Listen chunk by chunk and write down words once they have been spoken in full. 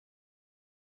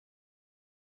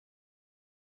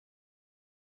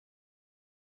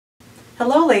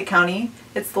Hello Lake County,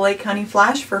 it's the Lake County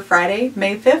Flash for Friday,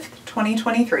 May 5th,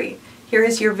 2023. Here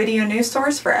is your video news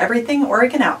source for everything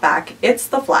Oregon Outback. It's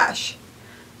the Flash.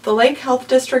 The Lake Health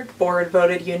District Board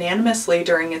voted unanimously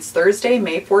during its Thursday,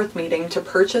 May 4th meeting to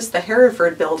purchase the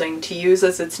Heryford Building to use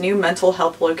as its new mental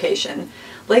health location.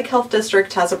 Lake Health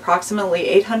District has approximately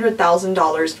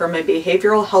 $800,000 from a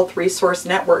Behavioral Health Resource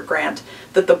Network grant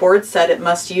that the board said it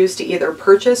must use to either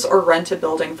purchase or rent a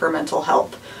building for mental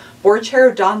health. Board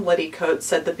Chair Don Liddycote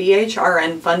said the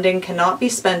BHRN funding cannot be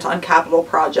spent on capital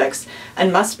projects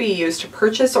and must be used to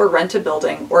purchase or rent a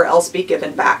building or else be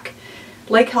given back.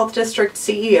 Lake Health District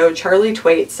CEO Charlie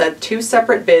Twait said two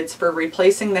separate bids for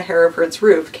replacing the Heryford's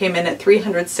roof came in at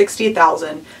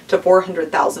 $360,000 to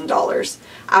 $400,000.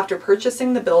 After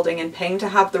purchasing the building and paying to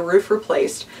have the roof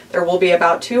replaced, there will be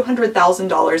about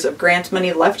 $200,000 of grant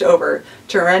money left over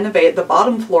to renovate the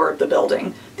bottom floor of the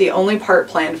building, the only part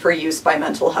planned for use by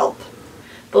mental health.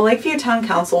 The Lakeview Town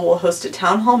Council will host a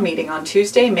town hall meeting on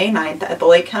Tuesday, May 9th at the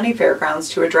Lake County Fairgrounds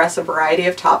to address a variety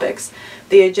of topics.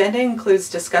 The agenda includes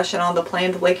discussion on the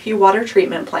planned Lakeview Water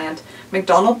Treatment Plant,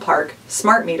 McDonald Park,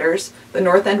 smart meters, the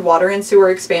North End Water and Sewer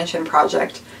Expansion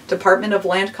Project, Department of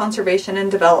Land Conservation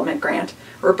and Development Grant,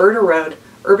 Roberta Road,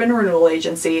 Urban Renewal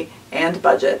Agency, and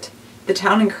budget. The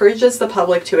town encourages the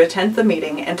public to attend the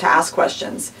meeting and to ask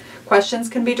questions. Questions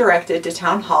can be directed to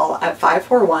Town Hall at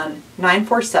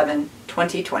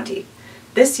 541-947-2020.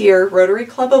 This year, Rotary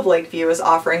Club of Lakeview is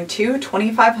offering two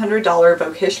 $2,500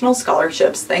 vocational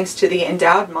scholarships thanks to the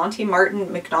endowed Monty Martin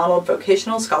McDonald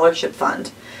Vocational Scholarship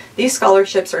Fund. These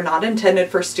scholarships are not intended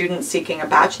for students seeking a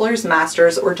bachelor's,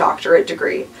 master's, or doctorate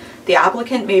degree. The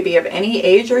applicant may be of any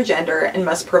age or gender and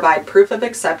must provide proof of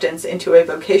acceptance into a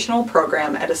vocational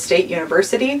program at a state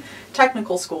university,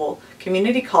 technical school,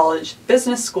 community college,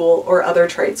 business school, or other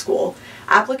trade school.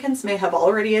 Applicants may have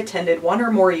already attended 1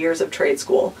 or more years of trade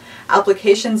school.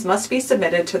 Applications must be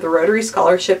submitted to the Rotary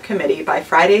Scholarship Committee by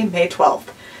Friday, May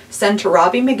 12th. Send to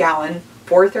Robbie McGowan,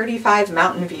 435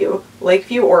 Mountain View,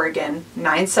 Lakeview, Oregon,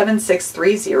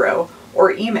 97630,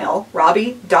 or email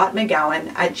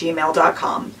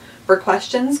robbie.mcgowan@gmail.com. For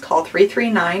questions, call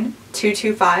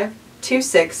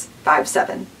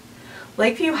 339-225-2657.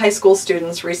 Lakeview High School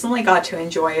students recently got to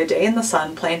enjoy a day in the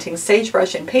sun planting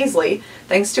sagebrush in Paisley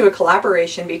thanks to a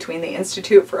collaboration between the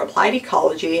Institute for Applied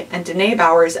Ecology and Danae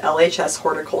Bauer's LHS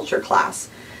Horticulture class.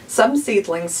 Some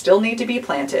seedlings still need to be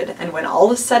planted, and when all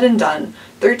is said and done,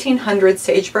 1,300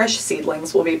 sagebrush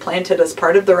seedlings will be planted as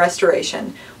part of the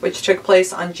restoration, which took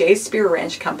place on J. Spear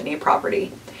Ranch Company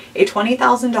property. A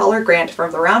 $20,000 grant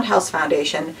from the Roundhouse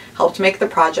Foundation helped make the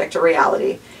project a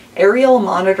reality. Aerial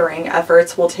monitoring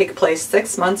efforts will take place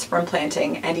 6 months from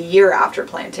planting and a year after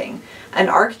planting. An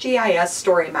ArcGIS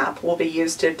story map will be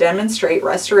used to demonstrate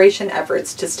restoration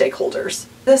efforts to stakeholders.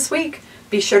 This week,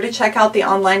 be sure to check out the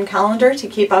online calendar to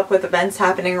keep up with events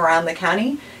happening around the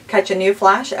county. Catch a new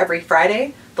flash every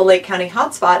Friday, the Lake County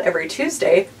Hotspot every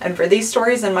Tuesday, and for these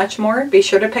stories and much more, be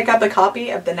sure to pick up a copy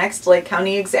of the next Lake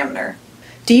County Examiner.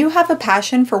 Do you have a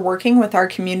passion for working with our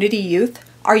community youth?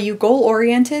 Are you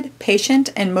goal-oriented,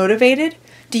 patient, and motivated?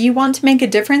 Do you want to make a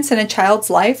difference in a child's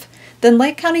life? Then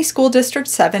Lake County School District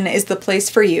 7 is the place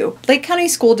for you. Lake County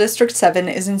School District 7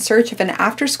 is in search of an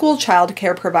after-school child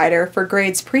care provider for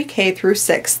grades pre-K through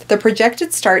 6th. The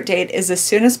projected start date is as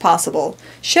soon as possible.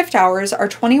 Shift hours are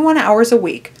 21 hours a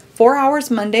week. 4 hours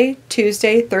Monday,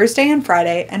 Tuesday, Thursday, and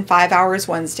Friday, and 5 hours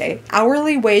Wednesday.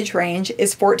 Hourly wage range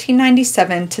is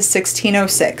 $14.97 to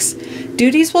 $16.06.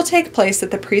 Duties will take place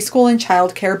at the preschool and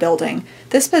child care building.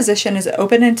 This position is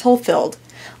open until filled.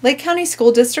 Lake County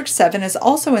School District 7 is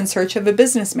also in search of a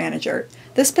business manager.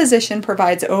 This position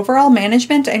provides overall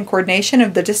management and coordination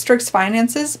of the district's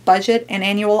finances, budget, and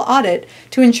annual audit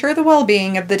to ensure the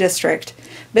well-being of the district.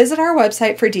 Visit our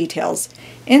website for details.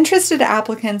 Interested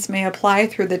applicants may apply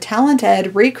through the Talent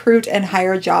Ed Recruit and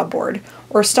Hire Job Board,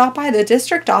 or stop by the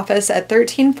district office at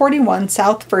 1341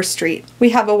 South 1st Street. We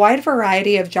have a wide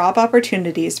variety of job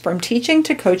opportunities from teaching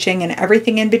to coaching and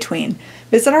everything in between.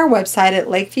 Visit our website at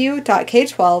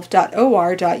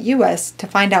lakeview.k12.or.us to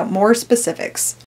find out more specifics.